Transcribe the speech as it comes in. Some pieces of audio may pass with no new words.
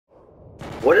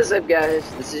What is up, guys?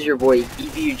 This is your boy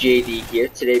JayDee here,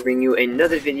 today bringing you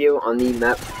another video on the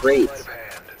map Great.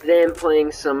 Today I'm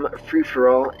playing some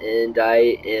free-for-all and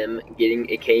I am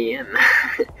getting a KEM.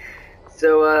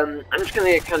 So I'm just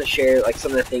going to kind of share like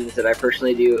some of the things that I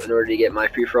personally do in order to get my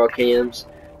free-for-all KEMs.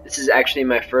 This is actually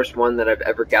my first one that I've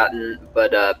ever gotten,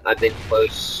 but I've been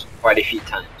close quite a few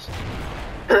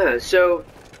times. So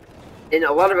in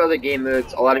a lot of other game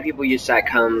modes, a lot of people use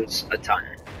satcoms a ton.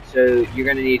 So you're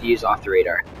going to need to use off the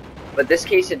radar. But this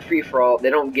case in free-for-all, they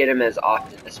don't get them as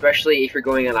often, especially if you're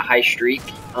going on a high streak.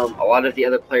 A lot of the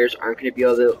other players aren't going to be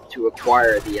able to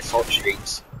acquire the assault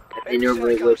streaks that they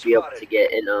normally would be able to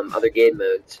get in other game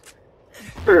modes.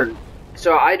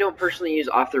 So I don't personally use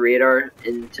off the radar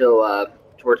until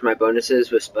towards my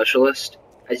bonuses with Specialist.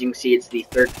 As you can see, it's the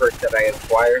third perk that I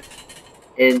acquire.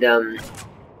 And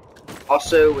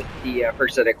also, with the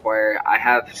perks that I acquire, I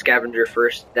have Scavenger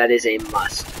first. That is a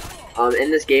must.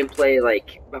 In this gameplay,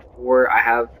 like before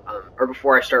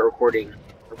before I start recording,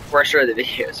 or before I started the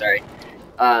video, sorry,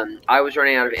 I was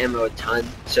running out of ammo a ton.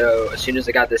 So as soon as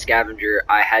I got the Scavenger,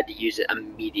 I had to use it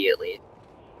immediately.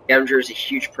 Scavenger is a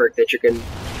huge perk that you're going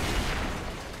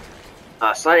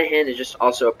to. Sleight of hand is just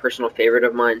also a personal favorite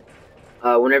of mine.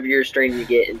 Whenever you're starting to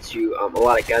get into a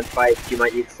lot of gunfights, you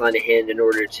might need sleight of hand in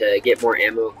order to get more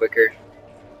ammo quicker.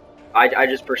 I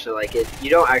just personally like it. You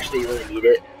don't actually really need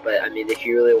it, but I mean, if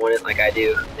you really want it like I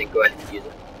do, then go ahead and use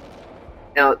it.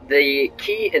 Now, the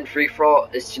key in free-for-all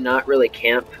is to not really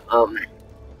camp.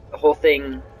 The whole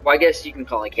thing, well, I guess you can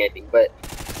call it camping, but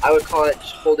I would call it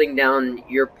just holding down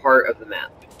your part of the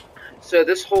map. So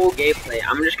this whole gameplay,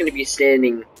 I'm just going to be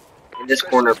standing in this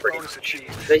corner pretty much.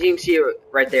 So as you can see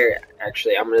right there,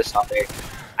 actually, I'm going to stop there.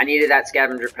 I needed that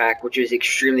Scavenger pack, which is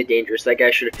extremely dangerous. That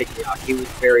guy should have picked me off. He was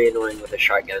very annoying with a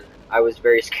shotgun. I was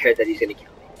very scared that he's going to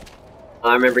kill me.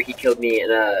 I remember he killed me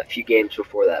in a few games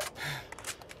before that.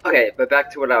 Okay, but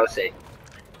back to what I was saying.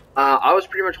 I was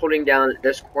pretty much holding down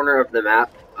this corner of the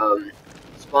map.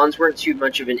 Spawns weren't too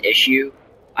much of an issue.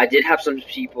 I did have some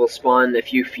people spawn a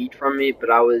few feet from me, but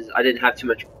I didn't have too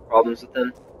much problems with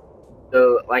them.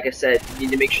 So, like I said, you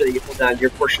need to make sure that you hold down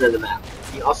your portion of the map.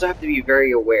 You also have to be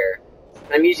very aware.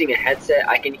 When I'm using a headset,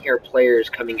 I can hear players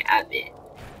coming at me.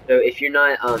 So if you're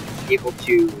not able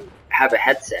to have a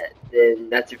headset, then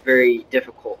that's very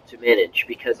difficult to manage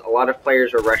because a lot of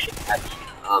players are rushing at me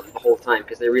the whole time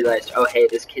because they realized, oh hey,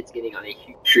 this kid's getting on a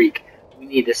huge streak. We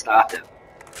need to stop him.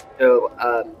 So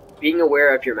being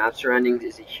aware of your map surroundings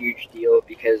is a huge deal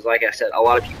because, like I said, a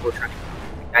lot of people are trying to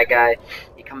kill that guy.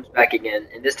 He comes back again,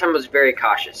 and this time I was very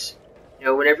cautious. You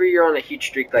know, whenever you're on a huge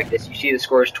streak like this, you see the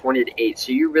score is 20-8,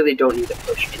 so you really don't need to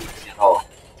push anything at all.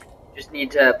 You just need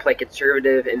to play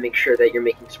conservative and make sure that you're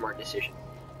making smart decisions.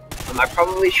 I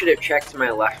probably should have checked to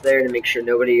my left there to make sure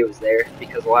nobody was there,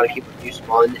 because a lot of people do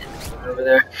spawn in the corner over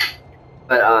there.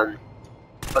 But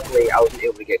luckily I wasn't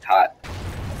able to get caught.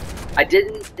 I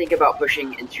didn't think about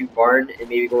pushing into barn and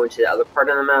maybe going to the other part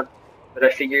of the map, but I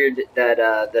figured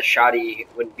that the shoddy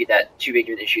wouldn't be that too big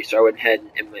of an issue, so I went ahead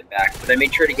and went back. But I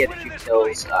made sure to get a few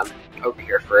kills over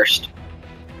here first.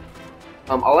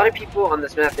 A lot of people on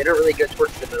this map, they don't really go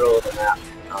towards the middle of the map.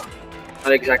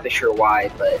 Not exactly sure why,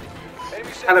 but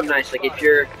it's kind of nice. Like if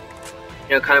you're,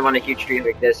 kind of on a huge streak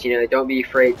like this, don't be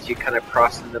afraid to kind of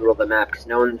cross the middle of the map because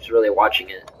no one's really watching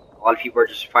it. A lot of people are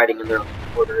just fighting in their own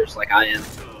quarters, like I am.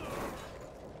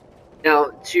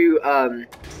 Now,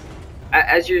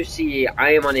 as you see,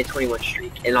 I am on a 21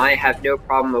 streak, and I have no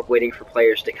problem of waiting for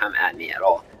players to come at me at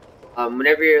all.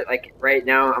 Whenever you're, like, right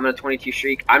now, I'm on a 22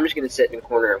 streak, I'm just going to sit in a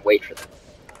corner and wait for them.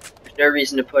 There's no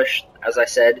reason to push, as I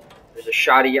said. There's a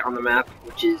shoddy on the map,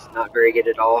 which is not very good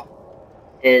at all.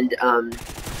 And,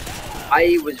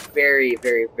 I was very,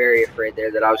 very, very afraid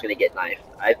there that I was going to get knifed.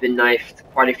 I've been knifed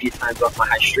quite a few times off my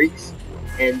high streaks,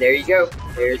 and there you go.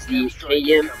 There's the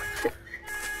KEM.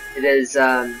 It is,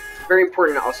 very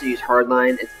important to also use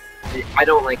hardline. I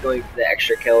don't like going for the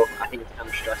extra kill. I think it's kind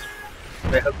of stressful.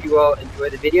 So I hope you all enjoy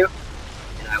the video,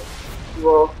 and I will see you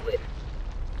all later.